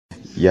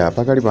Ya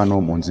pakali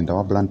pano mu mzinda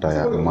wa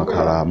Blantyre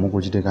mwakhala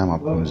mukuchitika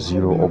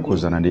maphunziro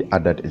okhuzana ndi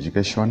adult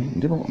education,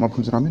 ndipo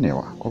maphunziro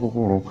amenewa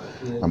kwakukulu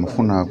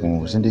amafuna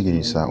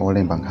kuzindikirisa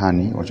olemba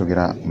nkhani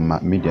ochokera ma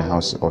media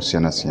house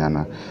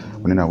osiyanasiyana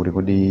kunena kuti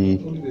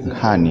kodi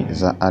nkhani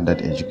za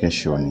adult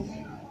education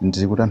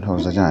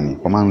zikutanthauza chani,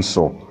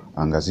 komanso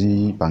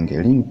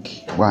angazipange link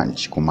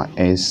bwanji kuma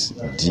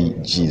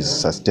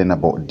SDGs,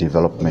 Sustainable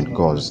Development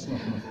Goals.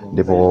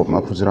 Ndipo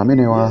maphunziro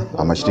amenewa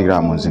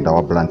amachitikira mu mzinda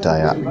wa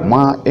Blantyre.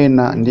 Mwa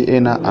ena ndi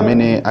ena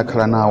amene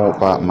akhala nawo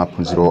pa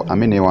maphunziro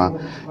amenewa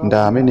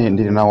nda amene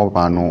ndili nawo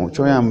pano.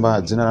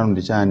 Choyamba, dzina lanu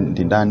ndi chani,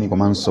 ndi ndani,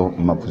 komanso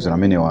maphunziro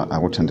amenewa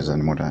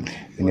akuthandizani motani?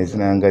 Ine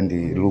dzina langa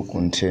ndi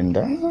Luku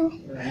Nthenda.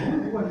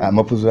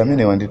 Maphunziro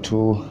amenewa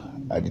ndithu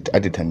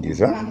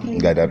atithandiza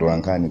ngati atola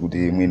nkhani kuti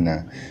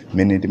mwina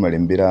mmene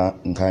timalembera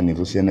nkhani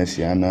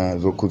zosiyanasiyana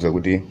zokhuza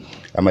kuti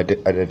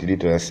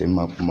atatileterase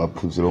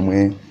maphunziro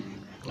omwe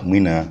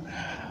mwina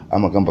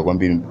amakamba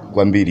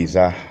kwambiri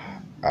za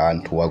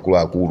anthu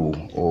akuluakulu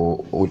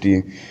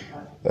oti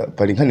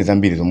pali nkhani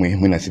zambiri zomwe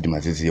mwina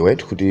sitimazidziwa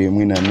kuti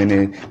mwina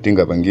mmene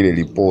tingapangire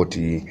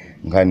ripoti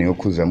nkhani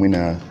yokhuza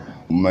mwina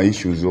ma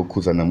issues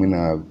okhuzana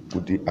mwina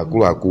kuti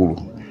akuluakulu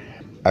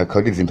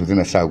akhauti zinthu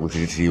zina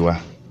sakuzidziwa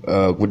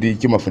kuti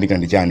chimafunika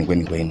ndi chani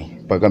kwenikweni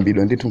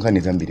pakambidwa ndithu nkhani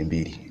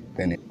zambirimbiri.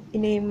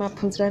 Ine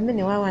maphunziro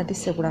amene wawo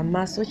atisekula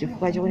m'maso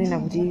chifukwa chokunena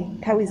kuti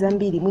nthawi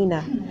zambiri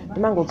mwina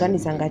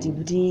timangoganiza ngati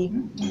kuti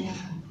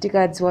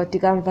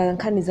tikamva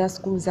nkhani za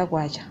sukulu za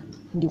Kwacha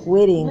ndi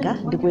kuwerenga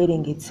ndi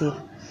kuwerengetsera,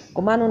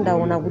 komano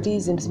ndaona kuti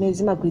zinthu zimene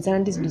zimagwirizana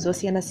ndi zinthu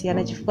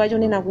zosiyanasiyana chifukwa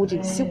chonena kuti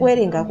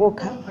sikuwerenga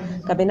kokha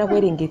kapena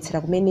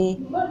kuwerengetsera kumene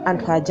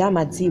anthu aja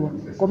amadziwa,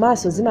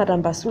 komanso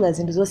zimatambasula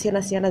zinthu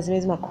zosiyanasiyana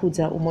zimene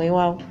zimakhudza umoyo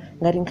wawo,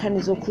 ngati nkhani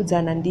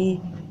zokhudzana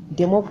ndi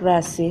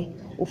democracy,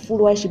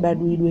 ufulu wa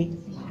chibadwidwe,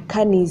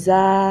 nkhani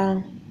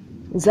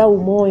za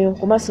umoyo,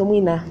 komanso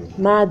mwina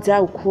madzi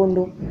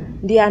aukhondo,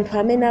 ndi anthu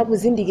amene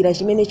akuzindikira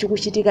chimene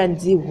chikuchitika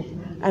m'dziko,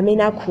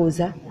 amene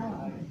akhoza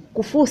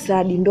kufunsa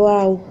adindo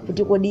awo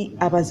kuti kodi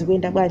apa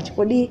zikuyenda bwanji,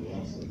 kodi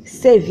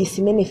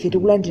service imene ife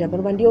tikulandira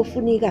pano ndi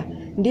yofunika.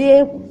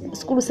 Ndiye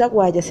sukulu za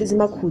Kwacha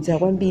sizimakhudza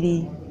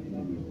kwambiri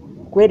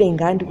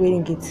kuwerenga ndi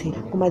kuwerengetsera,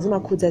 koma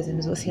zimakhudza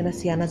zinthu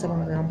zosiyanasiyana za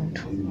pamoyo wa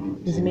munthu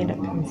zimene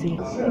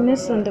ndaphunzira.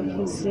 Inenso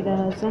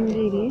ndaphunzira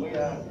zambiri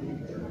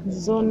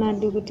zona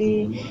ndi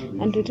kuti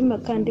anthu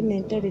timakhala ndi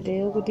mentality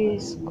yokuti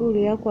sukulu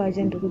ya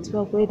Kwacha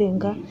ndikudziwa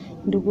kuwerenga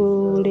ndi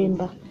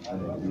kulemba.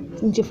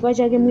 N'chifukwa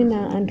chake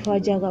mwina anthu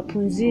aja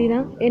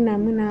akaphunzira ena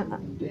mwina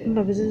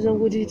amapezeka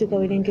kuti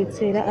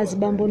tikawerengetsera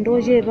azibambo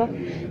ndochepa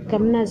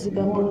kapena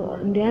azibambo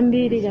ndi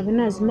ambiri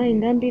kapena azimayi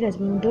ndi ambiri,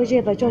 azibambo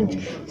ndochepa choncho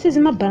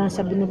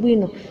sizimabalansa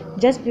bwinobwino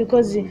just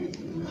because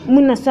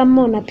mwina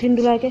samaona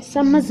phindu lake,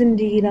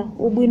 samazindikira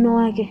ubwino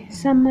wake,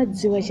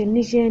 samadziwa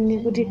chenicheni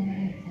kuti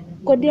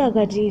kodi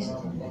akati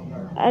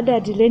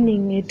adult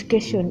learning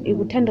education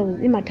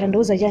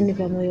imatanthauza chani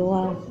pa moyo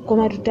wawo.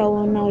 Koma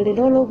tutaona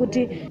lero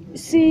kuti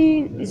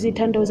si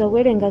zithanthauza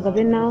kuwerenga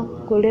kapena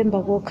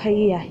kulemba kokha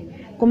iyayi,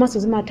 komanso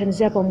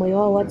zimathandizira pa moyo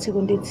wawo wa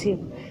tsiku ndi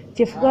tsiku,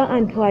 chifukwa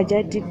anthu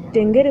aja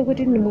titengere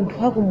kuti ni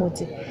munthu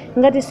wakumudzi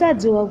ngati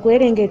sadziwa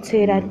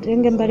kuwerengetsera,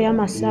 tenge mbali ya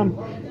masamu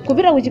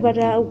kupita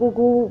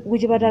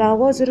kuchipatala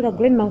kozo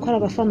tikaguleni mankhwala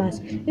pa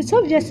pharmacy, it's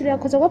obviously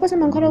akhoza kuwapasa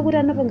mankhwala kuti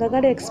anapanga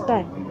kale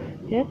expire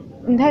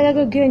nthawi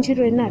yake kugwira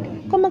ntchito inati,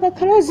 koma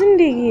kakhala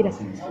ozindikira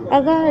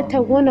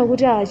akatha kuona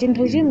kuti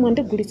chinthu chimwe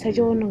ndigulitsa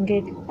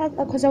chowonongeka,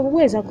 akhoza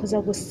kubweza,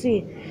 akhoza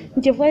kusiya.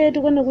 N'chifukwa chake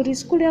tikuona kuti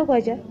sukulu ya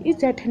Kwacha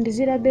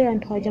idzathandizirabe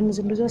anthu aja mu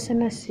zinthu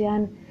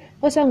zosiyanasiyana,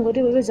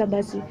 osangoti popeza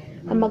basi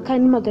amakhala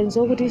ndi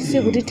maganizo okuti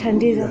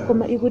sikutithandiza,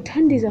 koma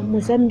ikuthandiza mu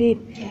zambiri.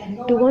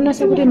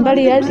 Tikuonanso kuti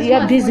mbali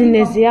ya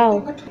business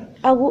yawo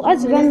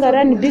azipanga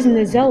rani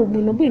business yawo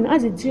bwinobwino,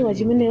 azidziwa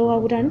chimene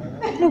wakutani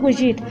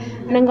akuchita,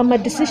 nanga ma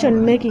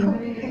decision making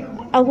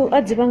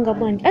adzipanga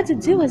bwanji,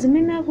 azidziwa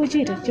zimene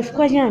akuchita.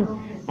 Chifukwa chani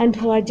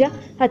anthu aja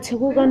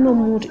atsekuka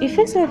nomutu.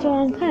 Ifenso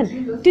atola nkhani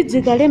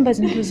tidzikalemba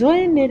zinthu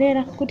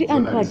zoyenerera kuti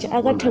anthu aja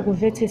akathe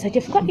kumvetsetsa,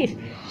 chifukwa ife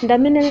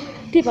ndamene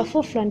tili pa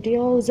forefront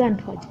yowauza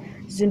anthu aja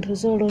zinthu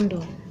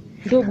zolondola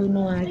ndi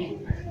ubwino wake.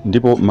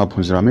 Ndipo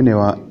maphunziro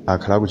amenewa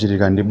akhala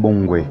akuchitika ndi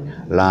bungwe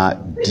la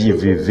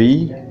DVV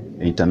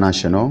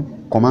International,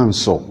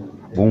 komanso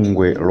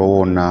bungwe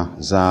loona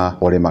za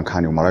olemba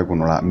nkhani Malawi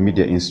kuno la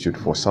Media Institute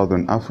for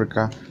Southern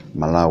Africa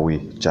Malawi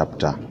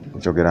chapter,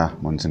 kuchokera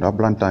mu mzinda wa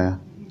Blantyre,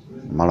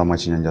 malo mwa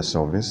Chinyanja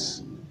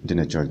Service.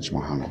 Ndine George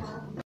Mohango.